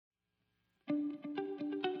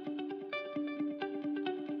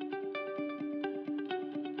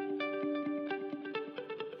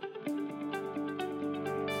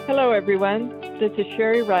Hello, everyone. This is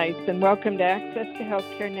Sherry Rice, and welcome to Access to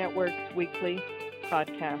Healthcare Network's weekly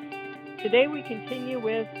podcast. Today, we continue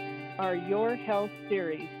with our Your Health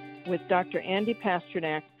series with Dr. Andy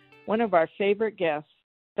Pasternak, one of our favorite guests.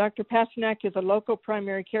 Dr. Pasternak is a local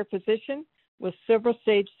primary care physician with Silver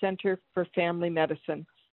Sage Center for Family Medicine.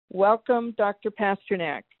 Welcome, Dr.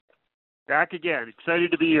 Pasternak. Back again.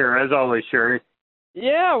 Excited to be here, as always, Sherry.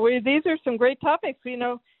 Yeah, these are some great topics.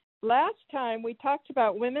 Last time we talked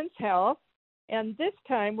about women's health, and this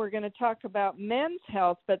time we're going to talk about men's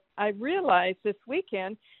health, but I realized this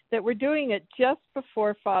weekend that we're doing it just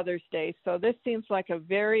before Father's Day, so this seems like a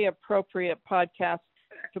very appropriate podcast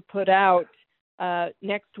to put out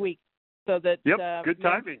next week so that good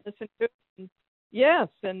timing. Listen to it. Yes,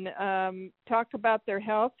 and talk about their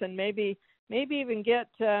health and maybe even get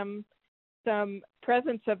some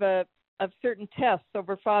presents of certain tests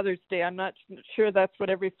over Father's Day. I'm not sure that's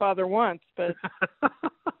what every father wants, but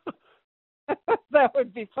that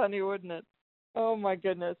would be funny, wouldn't it? Oh my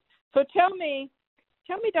goodness. So tell me,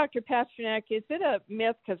 Dr. Pasternak, is it a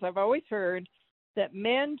myth, because I've always heard that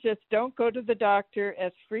men just don't go to the doctor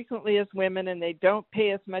as frequently as women and they don't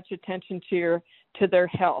pay as much attention to their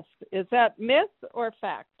health? Is that myth or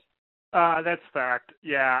fact? That's fact.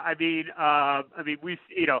 Yeah. I mean, we,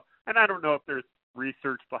 and I don't know if there's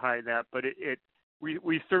research behind that, but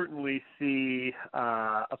we certainly see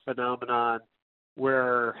a phenomenon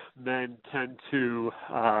where men tend to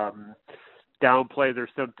downplay their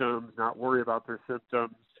symptoms, not worry about their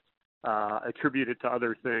symptoms, attribute it to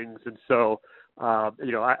other things. And so, I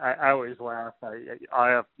always laugh. I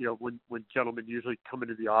have, when gentlemen usually come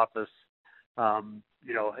into the office,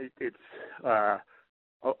 it's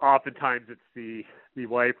oftentimes it's the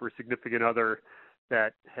wife or significant other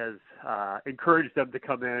that has encouraged them to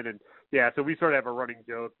come in. And so we sort of have a running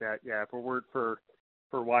joke that, if it weren't for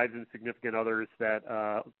wives and significant others, that,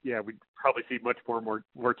 we'd probably see much more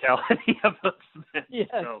mortality amongst men. Yes,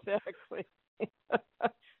 exactly.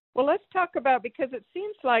 Well, let's talk about, because it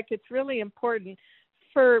seems like it's really important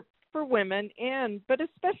for women but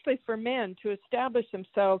especially for men to establish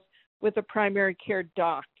themselves with a primary care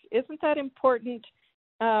doc. Isn't that important?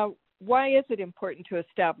 Why is it important to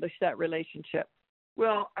establish that relationship?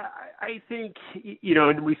 Well, I think,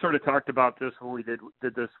 and we sort of talked about this when we did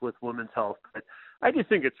this with women's health, but I just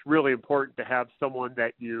think it's really important to have someone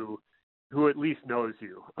that who at least knows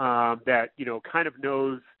you, that, kind of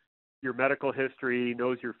knows your medical history,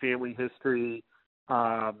 knows your family history,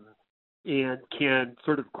 and can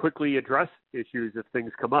sort of quickly address issues if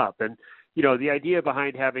things come up. And, the idea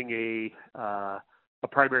behind having a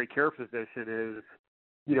primary care physician is,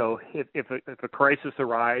 if a crisis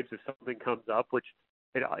arrives, if something comes up, which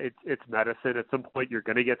it's medicine, at some point you're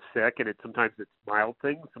going to get sick, and sometimes it's mild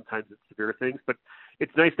things, sometimes it's severe things, but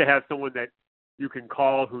it's nice to have someone that you can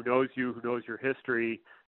call who knows you, who knows your history,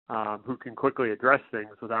 who can quickly address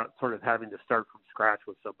things without sort of having to start from scratch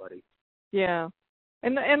with somebody. Yeah.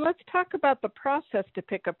 And let's talk about the process to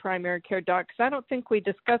pick a primary care doc, because I don't think we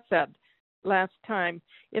discussed that last time.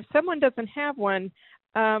 If someone doesn't have one,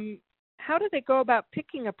 how do they go about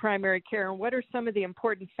picking a primary care, and what are some of the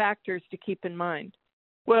important factors to keep in mind?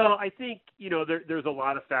 Well, I think, there's a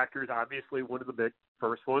lot of factors. Obviously, one of the big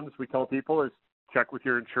first ones we tell people is check with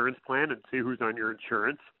your insurance plan and see who's on your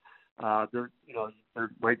insurance. There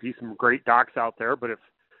might be some great docs out there, but if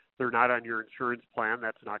they're not on your insurance plan,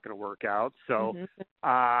 that's not going to work out. So,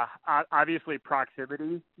 obviously,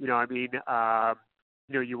 proximity. You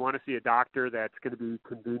want to see a doctor that's going to be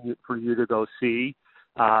convenient for you to go see.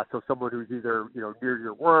 So someone who's either, near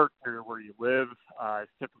your work, near where you live, is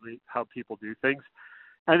typically how people do things.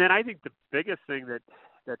 And then I think the biggest thing that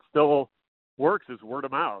still works is word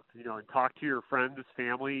of mouth, and talk to your friends,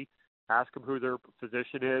 family, ask them who their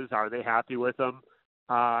physician is. Are they happy with them?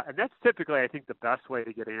 And that's typically, I think, the best way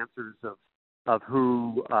to get answers of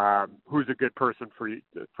who's a good person for you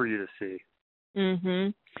to see.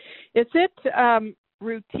 Mm-hmm. Is it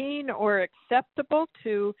routine or acceptable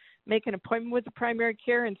to make an appointment with the primary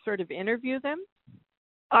care and sort of interview them?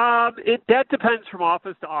 That depends from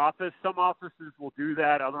office to office. Some offices will do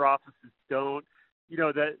that, other offices don't.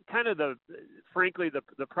 Frankly,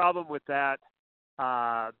 the problem with that,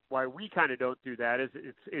 why we kind of don't do that is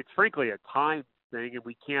it's frankly a time thing, and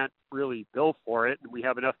we can't really bill for it. And we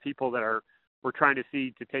have enough people that we're trying to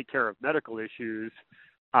see to take care of medical issues,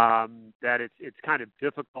 that it's kind of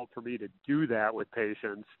difficult for me to do that with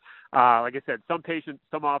patients. Like I said, some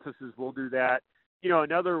offices will do that.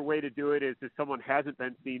 Another way to do it is if someone hasn't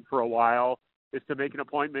been seen for a while, is to make an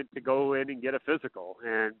appointment to go in and get a physical.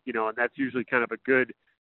 And, and that's usually kind of a good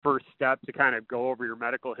first step to kind of go over your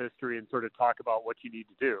medical history and sort of talk about what you need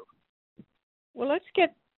to do. Well, let's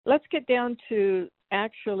get let's get down to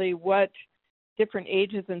actually what different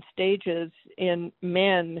ages and stages in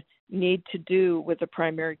men need to do with a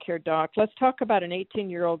primary care doc. Let's talk about an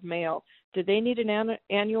 18-year-old male. Do they need an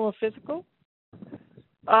annual physical?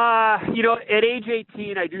 At age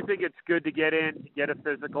 18, I do think it's good to get a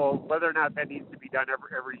physical. Whether or not that needs to be done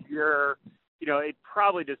every year, it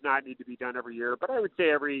probably does not need to be done every year. But I would say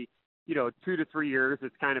every, 2 to 3 years,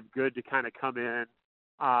 it's kind of good to kind of come in,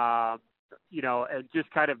 and just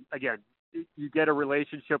kind of, again, you get a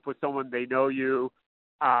relationship with someone, they know you.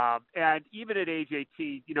 And even at age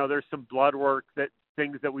 18, there's some blood work,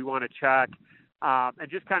 things that we want to check. And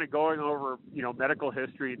just kind of going over, medical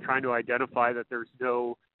history and trying to identify that there's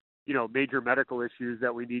no, major medical issues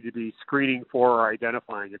that we need to be screening for or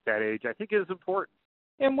identifying at that age, I think is important.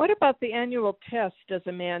 And what about the annual test does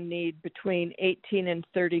a man need between 18 and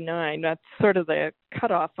 39? That's sort of the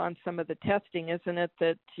cutoff on some of the testing, isn't it,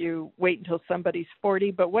 that you wait until somebody's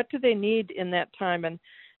 40? But what do they need in that time, and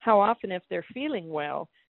how often, if they're feeling well,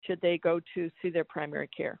 should they go to see their primary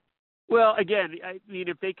care? Well, again, I mean,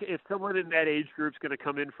 if someone in that age group's going to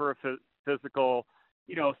come in for a physical,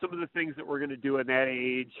 some of the things that we're going to do in that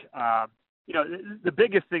age, the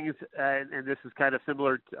biggest things, and this is kind of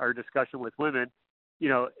similar to our discussion with women,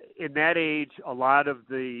 in that age, a lot of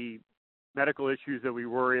the medical issues that we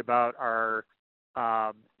worry about are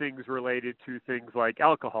things related to things like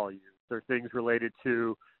alcohol use, or things related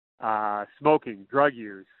to smoking, drug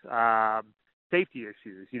use, safety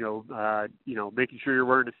issues, making sure you're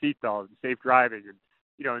wearing a seatbelt and safe driving,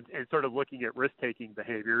 and sort of looking at risk-taking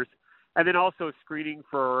behaviors, and then also screening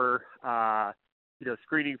for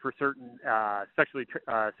certain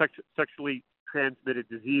sexually transmitted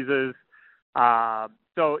diseases.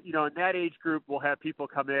 So, in that age group, we'll have people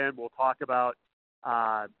come in. We'll talk about.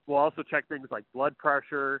 We'll also check things like blood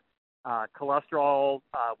pressure, cholesterol.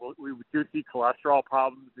 We do see cholesterol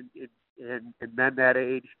problems in men that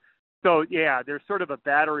age. So, yeah, there's sort of a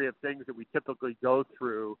battery of things that we typically go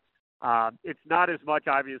through. It's not as much,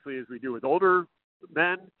 obviously, as we do with older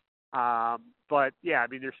men. But, yeah, I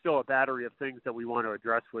mean, there's still a battery of things that we want to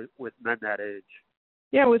address with men that age.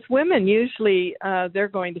 Yeah, with women, usually they're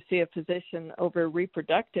going to see a physician over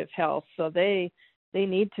reproductive health, so they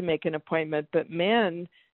need to make an appointment. But men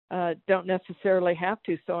don't necessarily have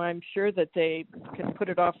to, so I'm sure that they can put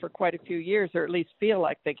it off for quite a few years, or at least feel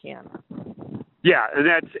like they can. Yeah, and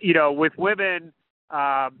that's, with women,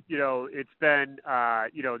 it's been,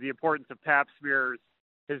 the importance of Pap smears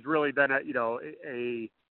has really been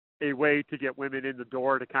a way to get women in the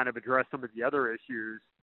door to kind of address some of the other issues.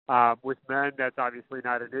 With men, that's obviously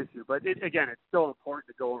not an issue. But, again, it's still important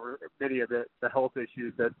to go over many of the health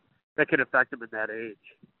issues that can affect them in that age.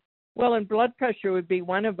 Well, and blood pressure would be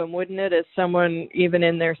one of them, wouldn't it, as someone even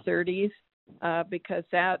in their 30s? Because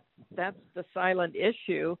that's the silent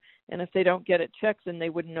issue, and if they don't get it checked, then they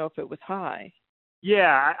wouldn't know if it was high.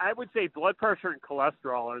 Yeah, I would say blood pressure and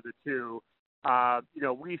cholesterol are the two.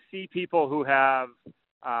 We see people who have,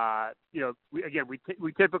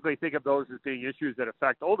 we typically think of those as being issues that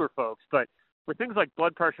affect older folks, but with things like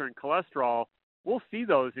blood pressure and cholesterol, we'll see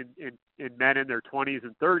those in men in their 20s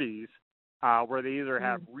and 30s, where they either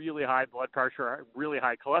have really high blood pressure or really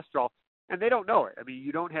high cholesterol, and they don't know it. I mean,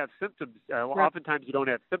 you don't have symptoms. Oftentimes you don't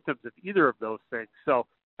have symptoms of either of those things. So,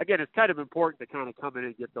 again, it's kind of important to kind of come in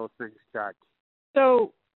and get those things checked.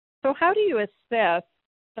 So how do you assess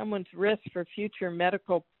someone's risk for future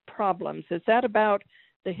medical problems? Is that about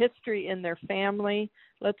the history in their family?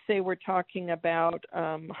 Let's say we're talking about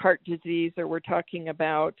heart disease, or we're talking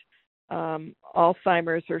about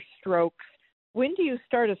Alzheimer's or strokes. When do you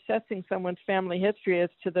start assessing someone's family history as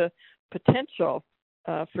to the potential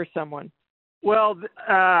for someone? Well,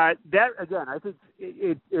 that, again, I think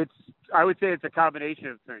I would say it's a combination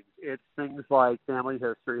of things. It's things like family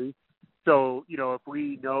history. So, if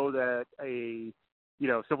we know that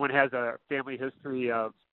someone has a family history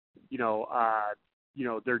of,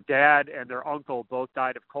 their dad and their uncle both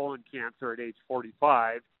died of colon cancer at age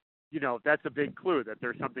 45, that's a big clue that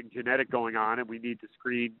there's something genetic going on and we need to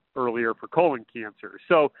screen earlier for colon cancer.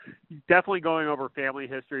 So definitely going over family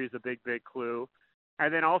history is a big, big clue.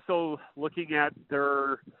 And then also looking at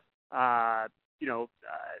their,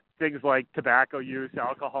 things like tobacco use,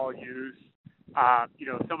 alcohol use,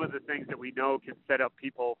 some of the things that we know can set up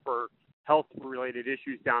people for health-related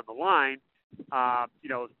issues down the line.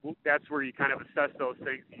 That's where you kind of assess those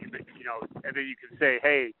things, and then you can say,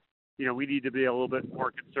 hey, we need to be a little bit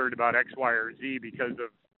more concerned about X, Y, or Z because of,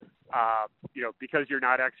 because you're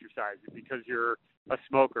not exercising, because you're a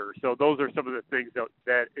smoker. So those are some of the things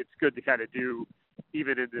that it's good to kind of do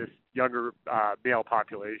even in this younger male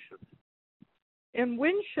population. And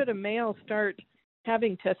when should a male start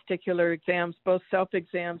having testicular exams, both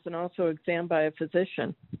self-exams and also exam by a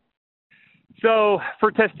physician? So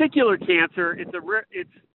for testicular cancer, it's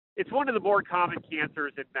one of the more common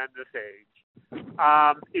cancers in men this age.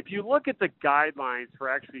 If you look at the guidelines for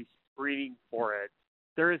actually screening for it,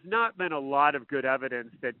 there has not been a lot of good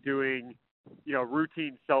evidence that doing,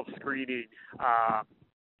 routine self-screening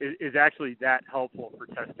is actually that helpful for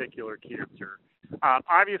testicular cancer.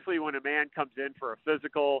 Obviously, when a man comes in for a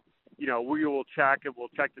physical, we will check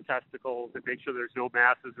the testicles and make sure there's no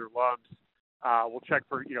masses or lumps. We'll check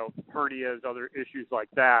for, hernias, other issues like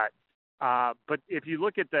that. But if you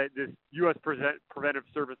look at this U.S. Preventive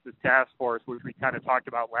Services Task Force, which we kind of talked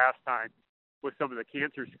about last time with some of the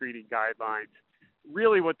cancer screening guidelines,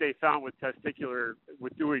 really what they found with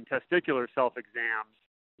doing testicular self-exams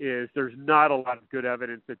is there's not a lot of good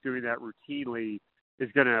evidence that doing that routinely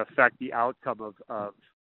is going to affect the outcome of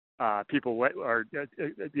people or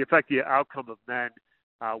affect the outcome of men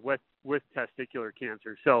with testicular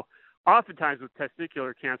cancer. So oftentimes with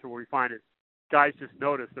testicular cancer, what we find is guys just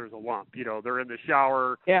notice there's a lump. They're in the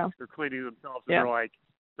shower, they're cleaning themselves, and they're like,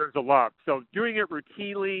 there's a lump. So doing it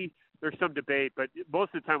routinely, there's some debate, but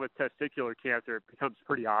most of the time with testicular cancer, it becomes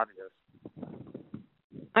pretty obvious.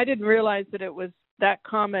 I didn't realize that it was that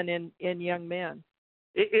common in young men.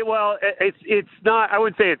 It's not. I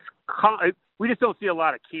wouldn't say it's. We just don't see a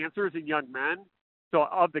lot of cancers in young men. So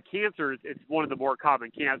of the cancers, it's one of the more common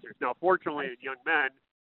cancers. Now, fortunately, in young men,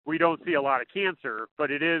 we don't see a lot of cancer, but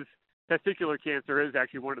testicular cancer is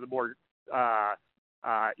actually one of the more.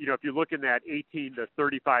 If you look in that 18 to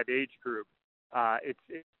 35 age group, it's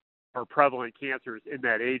more prevalent cancers in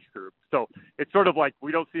that age group. So it's sort of like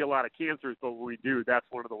we don't see a lot of cancers, but when we do, that's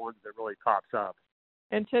one of the ones that really pops up.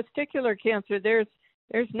 And testicular cancer, there's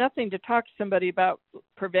nothing to talk to somebody about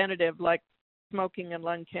preventative like smoking and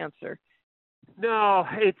lung cancer. No,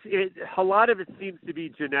 a lot of it seems to be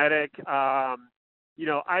genetic. I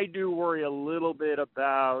do worry a little bit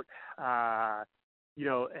about, I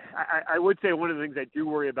would say one of the things I do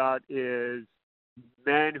worry about is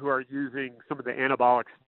men who are using some of the anabolic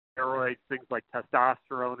steroids, things like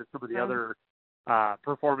testosterone and some of the other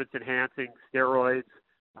performance-enhancing steroids.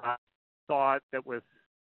 Thought that with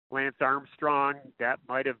Lance Armstrong, that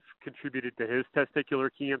might have contributed to his testicular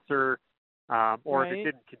cancer, or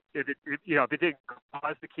if it didn't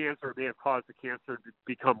cause the cancer, it may have caused the cancer to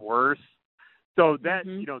become worse. So that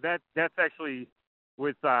that's actually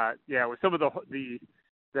with some of the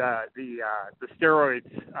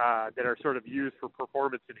steroids that are sort of used for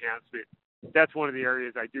performance enhancement. That's one of the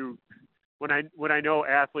areas I do when I know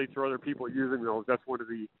athletes or other people using those. That's one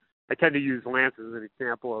of I tend to use Lance as an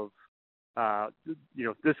example of.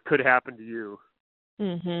 This could happen to you.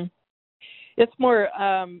 Mm-hmm. It's more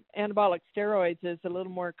anabolic steroids is a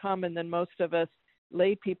little more common than most of us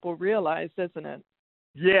lay people realize, isn't it?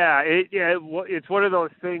 Yeah, it's one of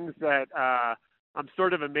those things that I'm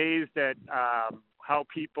sort of amazed at how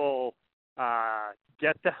people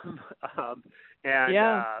get them,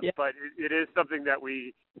 but it is something that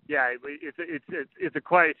it's a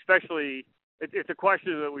quite especially. It's a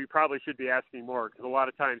question that we probably should be asking more because a lot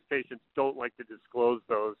of times patients don't like to disclose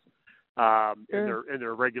those in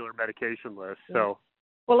their regular medication list. So,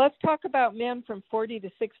 well, let's talk about men from 40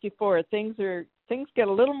 to 64. Things get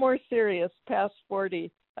a little more serious past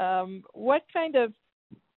 40. What kind of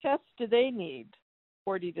tests do they need?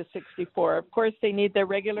 40 to 64. Of course, they need their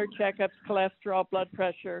regular checkups, cholesterol, blood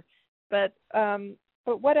pressure, but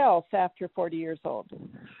what else after 40 years old?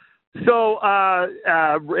 So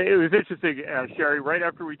it was interesting, Sherry. Right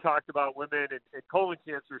after we talked about women and colon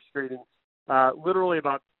cancer screening, literally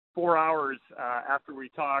about 4 hours after we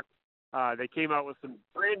talked, they came out with some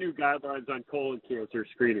brand new guidelines on colon cancer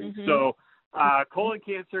screening. Mm-hmm. So colon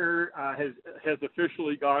cancer has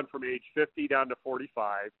officially gone from age 50 down to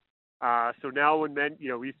 45. So now when men,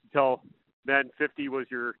 we used to tell men 50 was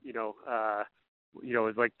your,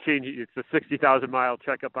 it's like changing. It's a 60,000 mile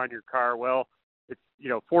checkup on your car. Well, it's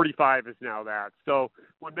 45 is now that. So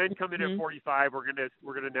when men come in at 45,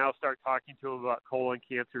 we're gonna now start talking to them about colon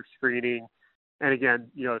cancer screening. And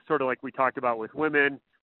again, sort of like we talked about with women,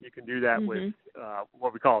 you can do that with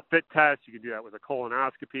what we call a FIT test. You can do that with a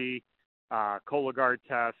colonoscopy, Cologuard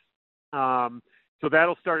test. So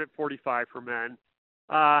that'll start at 45 for men.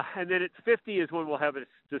 And then at 50 is when we'll have a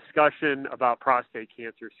discussion about prostate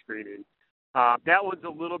cancer screening. That one's a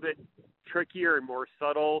little bit trickier and more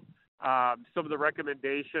subtle. Some of the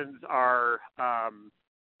recommendations are some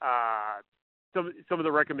of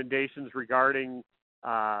the recommendations regarding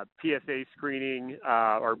PSA screening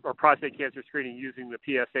or prostate cancer screening using the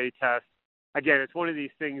PSA test. Again, it's one of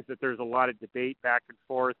these things that there's a lot of debate back and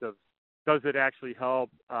forth of, does it actually help?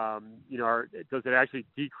 Or does it actually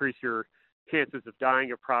decrease your chances of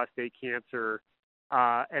dying of prostate cancer?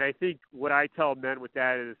 And I think what I tell men with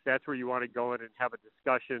that is that's where you want to go in and have a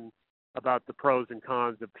discussion about the pros and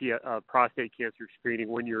cons of prostate cancer screening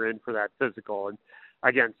when you're in for that physical. And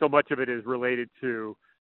again, so much of it is related to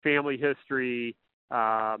family history,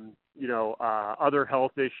 other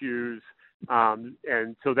health issues.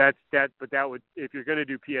 And so that's that, but that would, if you're going to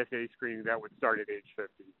do PSA screening, that would start at age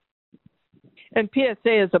 50. And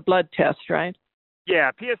PSA is a blood test, right?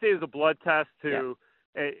 Yeah, PSA is a blood test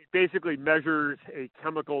it basically measures a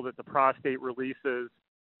chemical that the prostate releases.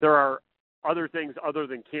 There are other things other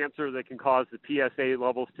than cancer that can cause the PSA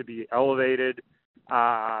levels to be elevated.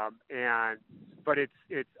 But it's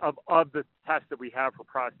of the tests that we have for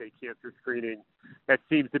prostate cancer screening, that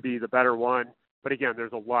seems to be the better one. But again,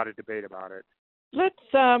 there's a lot of debate about it.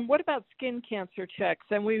 What about skin cancer checks?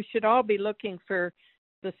 And we should all be looking for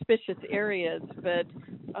suspicious areas, but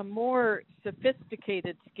a more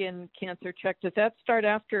sophisticated skin cancer check, does that start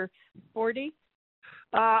after 40?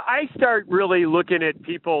 I start really looking at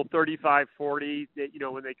people 35, 40,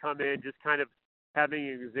 that, when they come in, just kind of having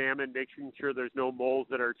it examined, making sure there's no moles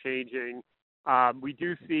that are changing. We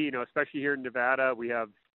do see, especially here in Nevada, we have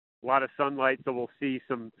a lot of sunlight, so we'll see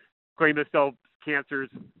some squamous cell cancers,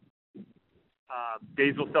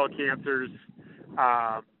 basal cell cancers,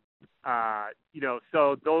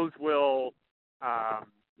 so those will,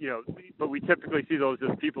 but we typically see those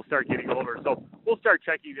as people start getting older. So we'll start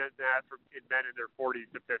checking that in men in their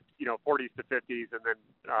 40s to 50s, and then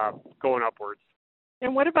going upwards.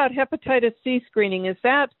 And what about hepatitis C screening? Is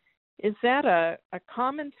that a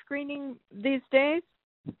common screening these days?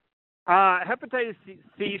 Hepatitis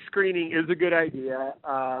C screening is a good idea.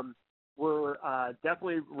 We're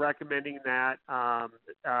definitely recommending that.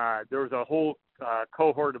 There was a whole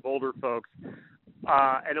cohort of older folks,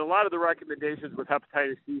 and a lot of the recommendations with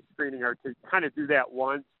hepatitis C screening are to kind of do that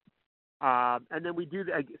once. And then we do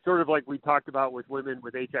that, sort of like we talked about with women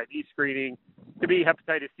with HIV screening. To me,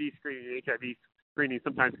 hepatitis C screening and HIV screening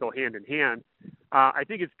sometimes go hand in hand. I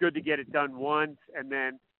think it's good to get it done once, and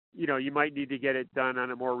then, you might need to get it done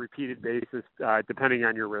on a more repeated basis, depending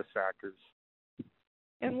on your risk factors.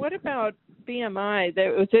 And what about BMI?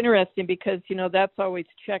 That was interesting because, that's always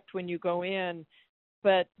checked when you go in.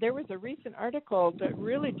 But there was a recent article that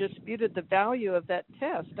really disputed the value of that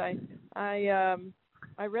test. I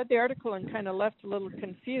read the article and kind of left a little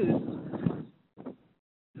confused.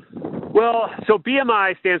 Well, so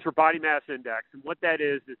BMI stands for body mass index. And what that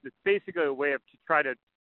is it's basically a way to try to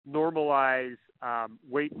normalize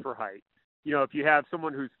weight for height. If you have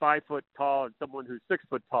someone who's 5 foot tall and someone who's 6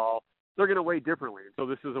 foot tall, they're going to weigh differently. So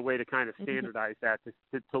this is a way to kind of standardize that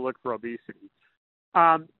to look for obesity.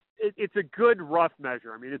 It's a good rough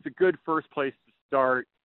measure. I mean, it's a good first place to start.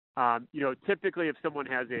 Typically if someone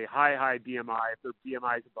has a high BMI, if their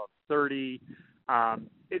BMI is above 30,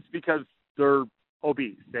 it's because they're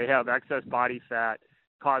obese. They have excess body fat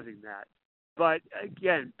causing that. But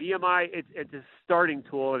again, BMI, it's a starting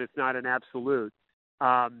tool and it's not an absolute.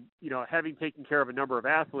 Having taken care of a number of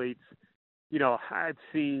athletes, I've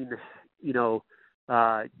seen, you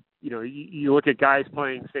look at guys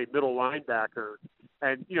playing, say, middle linebacker,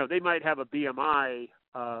 and, they might have a BMI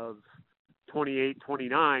of 28,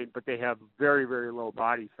 29, but they have very, very low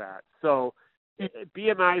body fat. So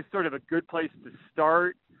BMI is sort of a good place to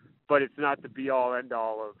start, but it's not the be-all,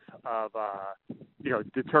 end-all of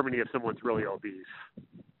determining if someone's really obese.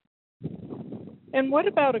 And what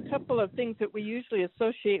about a couple of things that we usually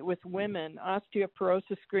associate with women,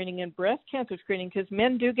 osteoporosis screening and breast cancer screening, because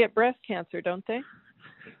men do get breast cancer, don't they?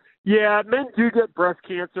 Yeah, men do get breast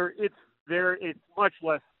cancer. It's much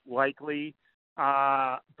less likely.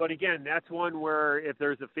 But again, that's one where if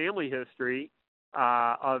there's a family history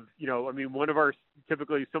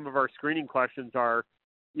typically some of our screening questions are,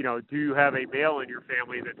 do you have a male in your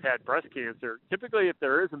family that's had breast cancer? Typically, if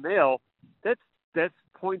there is a male, that's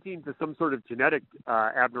pointing to some sort of genetic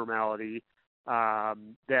abnormality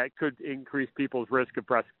that could increase people's risk of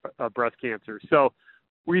breast cancer. So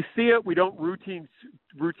we see it. We don't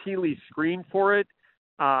routinely screen for it,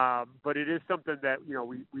 but it is something that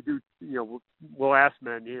we do. We'll ask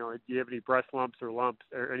men. Do you have any breast lumps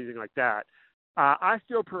or anything like that?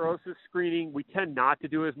 Osteoporosis screening we tend not to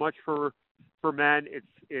do as much for men.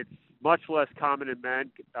 It's much less common in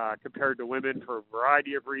men compared to women for a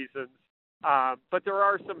variety of reasons. But there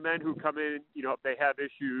are some men who come in, if they have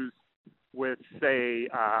issues with, say,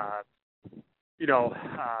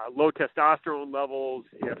 low testosterone levels,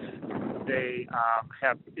 if they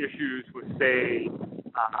have issues with, say,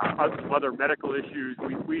 some other medical issues,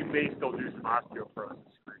 we may still do some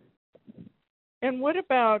osteoporosis screening. And what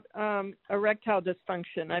about erectile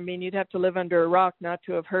dysfunction? I mean, you'd have to live under a rock not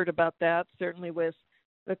to have heard about that, certainly with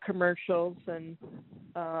the commercials and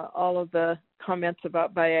all of the comments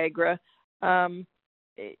about Viagra.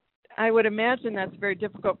 I would imagine that's very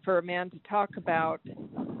difficult for a man to talk about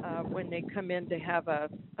when they come in to have a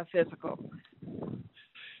physical.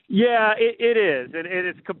 Yeah, it is, and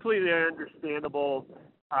it's completely understandable.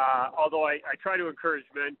 Although I try to encourage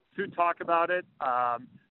men to talk about it,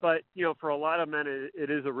 but for a lot of men, it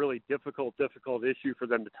is a really difficult issue for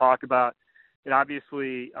them to talk about. It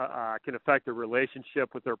obviously can affect their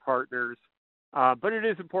relationship with their partners, but it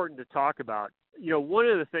is important to talk about. One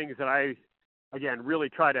of the things that I, again, really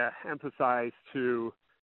try to emphasize to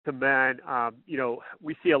men,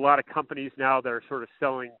 we see a lot of companies now that are sort of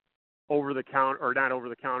selling over the counter, or not over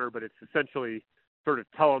the counter, but it's essentially sort of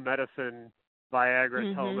telemedicine,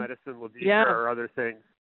 Viagra, telemedicine, Levitra, or other things.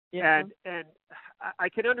 Yeah. And I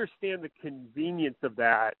can understand the convenience of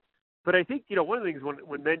that, but I think one of the things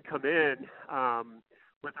when men come in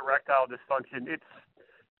with erectile dysfunction, it's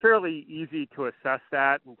fairly easy to assess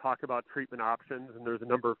that and talk about treatment options, and there's a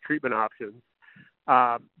number of treatment options.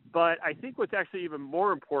 But I think what's actually even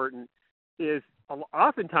more important is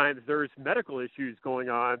oftentimes there's medical issues going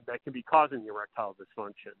on that can be causing the erectile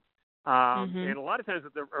dysfunction. And a lot of times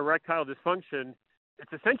with the erectile dysfunction,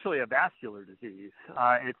 it's essentially a vascular disease.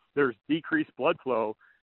 There's decreased blood flow.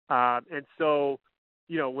 And so,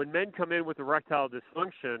 when men come in with erectile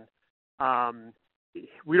dysfunction,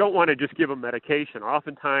 we don't want to just give them medication.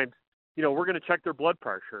 Oftentimes, we're going to check their blood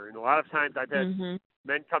pressure. And a lot of times I've had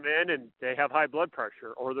men come in and they have high blood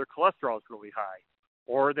pressure, or their cholesterol is really high,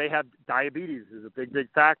 or they have diabetes is a big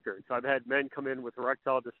factor. So I've had men come in with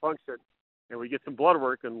erectile dysfunction, and we get some blood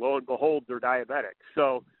work, and lo and behold, they're diabetic.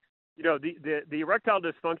 So, the erectile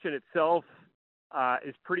dysfunction itself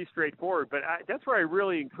is pretty straightforward, but that's where I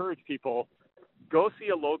really encourage people, go see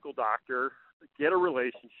a local doctor, get a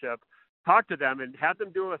relationship, talk to them, and have them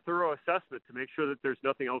do a thorough assessment to make sure that there's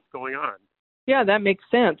nothing else going on. Yeah, that makes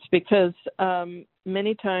sense, because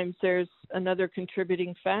many times there's another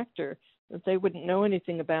contributing factor that they wouldn't know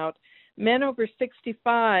anything about. Men over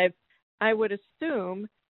 65, I would assume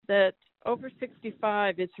that over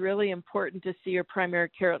 65, it's really important to see your primary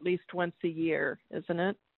care at least once a year, isn't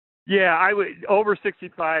it? Yeah, I would. Over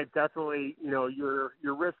 65, definitely. Your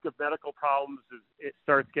risk of medical problems it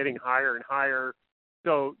starts getting higher and higher.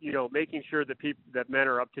 So making sure that men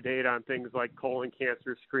are up to date on things like colon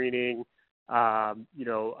cancer screening. Again,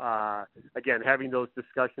 having those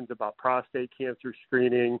discussions about prostate cancer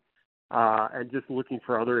screening, and just looking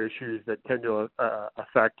for other issues that tend to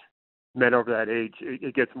affect men over that age,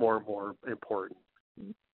 it gets more and more important.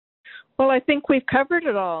 Well, I think we've covered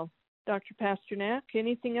it all, Dr. Pasternak.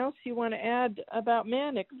 Anything else you want to add about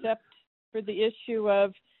men, except for the issue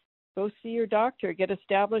of go see your doctor, get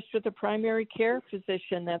established with a primary care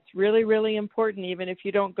physician? That's really, really important, even if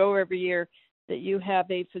you don't go every year, that you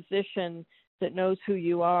have a physician that knows who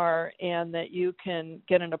you are and that you can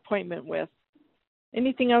get an appointment with.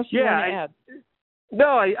 Anything else you want to add?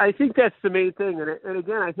 No, I think that's the main thing. And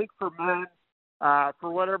again, I think for men,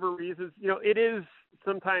 for whatever reasons, it is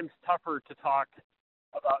sometimes tougher to talk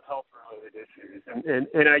about health-related issues.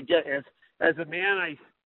 And I get, as a man,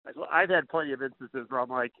 I've had plenty of instances where I'm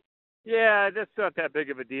like, yeah, that's not that big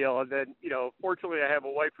of a deal. And then, fortunately, I have a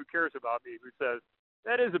wife who cares about me, who says,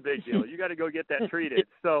 that is a big deal. You got to go get that treated.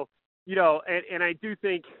 So, and I do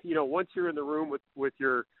think, once you're in the room with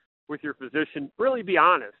your physician, really be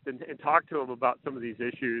honest and talk to them about some of these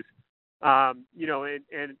issues.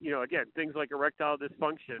 Again, things like erectile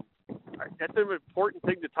dysfunction, that's an important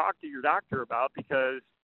thing to talk to your doctor about, because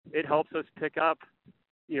it helps us pick up,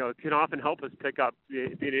 it can often help us pick up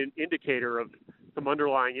an indicator of some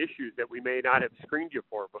underlying issues that we may not have screened you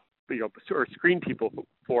for, or screened people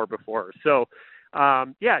for before. So, I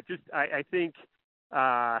think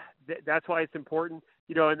that's why it's important.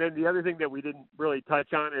 And then the other thing that we didn't really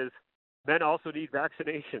touch on is men also need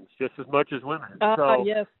vaccinations just as much as women.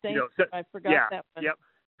 Yes, thank you. I forgot that one. Yep.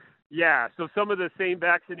 Yeah, so some of the same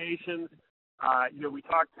vaccinations, we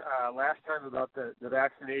talked last time about the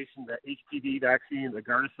vaccination, the HPV vaccine, the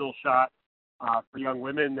Gardasil shot for young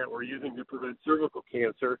women that we're using to prevent cervical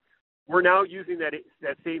cancer. We're now using that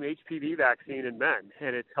same HPV vaccine in men,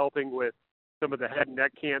 and it's helping with some of the head and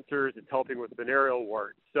neck cancers. It's helping with venereal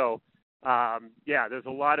warts. So, there's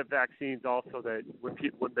a lot of vaccines also that when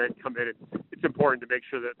men come in, it's important to make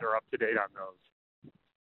sure that they're up to date on those.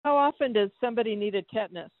 How often does somebody need a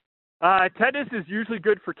tetanus? Tetanus is usually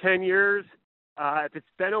good for 10 years. If it's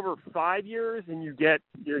been over 5 years and you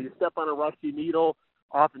step on a rusty needle,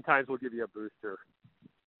 oftentimes we'll give you a booster.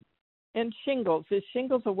 And shingles. Is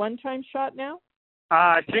shingles a one-time shot now?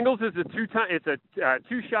 Shingles is it's a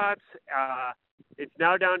 2 shots. It's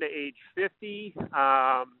now down to age 50,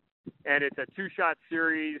 and it's a 2-shot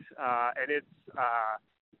series, and it's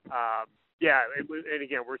and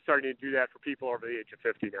again, we're starting to do that for people over the age of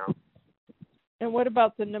 50 now. And what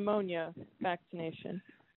about the pneumonia vaccination?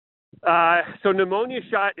 So pneumonia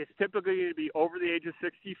shot is typically going to be over the age of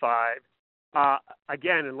 65.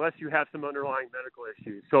 Again, unless you have some underlying medical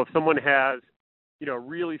issues. So if someone has,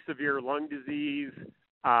 really severe lung disease,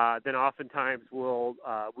 then oftentimes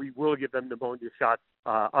we will give them pneumonia shots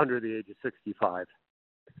under the age of 65.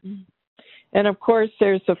 And of course,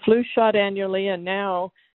 there's a flu shot annually, and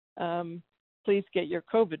now please get your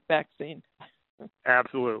COVID vaccine.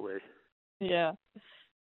 Absolutely. Yeah.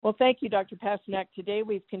 Well, thank you, Dr. Pasternak. Today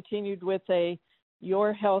we've continued with a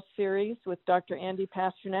Your Health series with Dr. Andy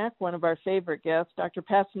Pasternak, one of our favorite guests. Dr.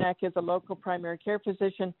 Pasternak is a local primary care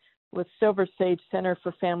physician with Silver Sage Center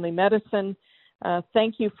for Family Medicine.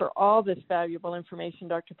 Thank you for all this valuable information,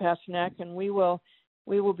 Dr. Pasternak, and we will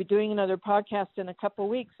be doing another podcast in a couple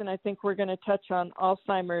weeks, and I think we're going to touch on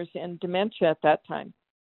Alzheimer's and dementia at that time.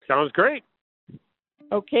 Sounds great.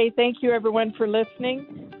 Okay, thank you, everyone, for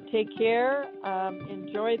listening. Take care,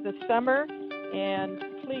 enjoy the summer, and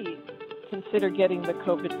please consider getting the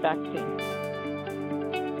COVID vaccine.